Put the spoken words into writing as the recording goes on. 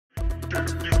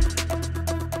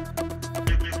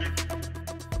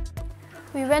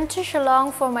We went to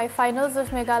Shillong for my finals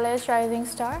of Meghalaya's Rising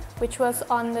Star, which was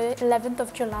on the 11th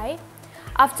of July.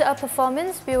 After our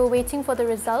performance, we were waiting for the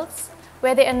results,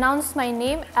 where they announced my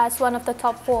name as one of the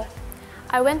top 4.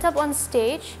 I went up on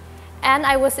stage and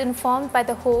I was informed by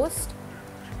the host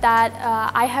that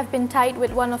I have been tied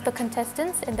with one of the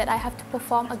contestants and that I have to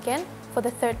perform again for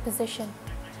the 3rd position.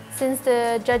 Since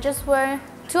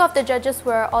two of the judges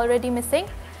were already missing,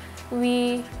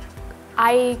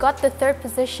 I got the 3rd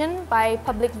position by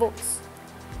public votes.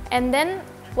 And then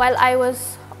while I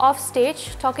was off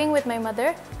stage talking with my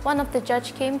mother, one of the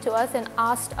judges came to us and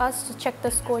asked us to check the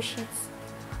score sheets.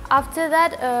 After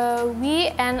that, we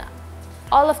and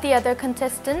all of the other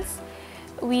contestants,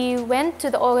 we went to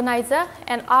the organizer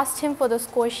and asked him for the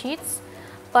score sheets,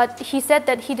 but he said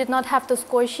that he did not have the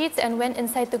score sheets and went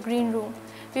inside the green room.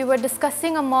 We were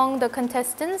discussing among the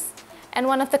contestants, and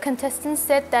one of the contestants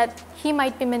said that he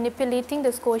might be manipulating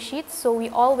the score sheets, so we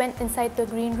all went inside the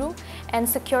green room and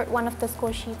secured one of the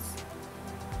score sheets.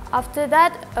 After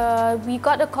that, we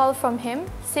got a call from him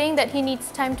saying that he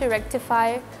needs time to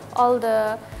rectify all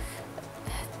the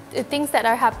things that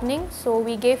are happening, so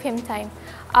we gave him time.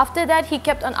 After that, he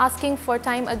kept on asking for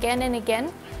time again and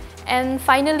again, and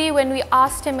finally when we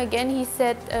asked him again, he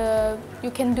said,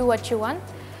 you can do what you want.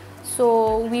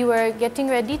 So we were getting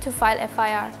ready to file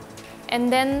FIR. And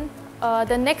then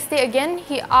the next day again,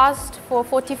 he asked for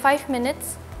 45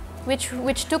 minutes,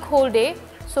 which took whole day.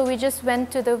 So we just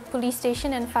went to the police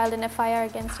station and filed an FIR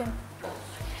against him.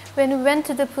 When we went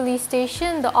to the police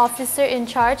station, the officer in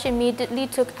charge immediately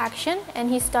took action and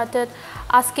he started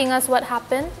asking us what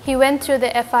happened. He went through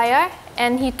the FIR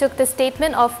and he took the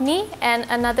statement of me and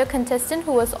another contestant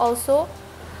who was also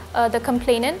the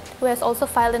complainant, who has also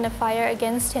filed an FIR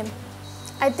against him.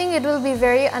 I think it will be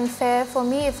very unfair for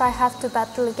me if I have to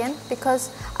battle again,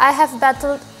 because I have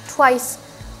battled twice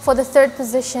for the 3rd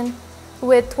position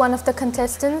with one of the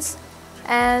contestants.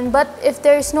 But if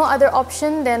there is no other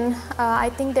option, then I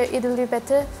think it will be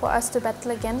better for us to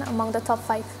battle again among the top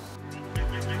 5.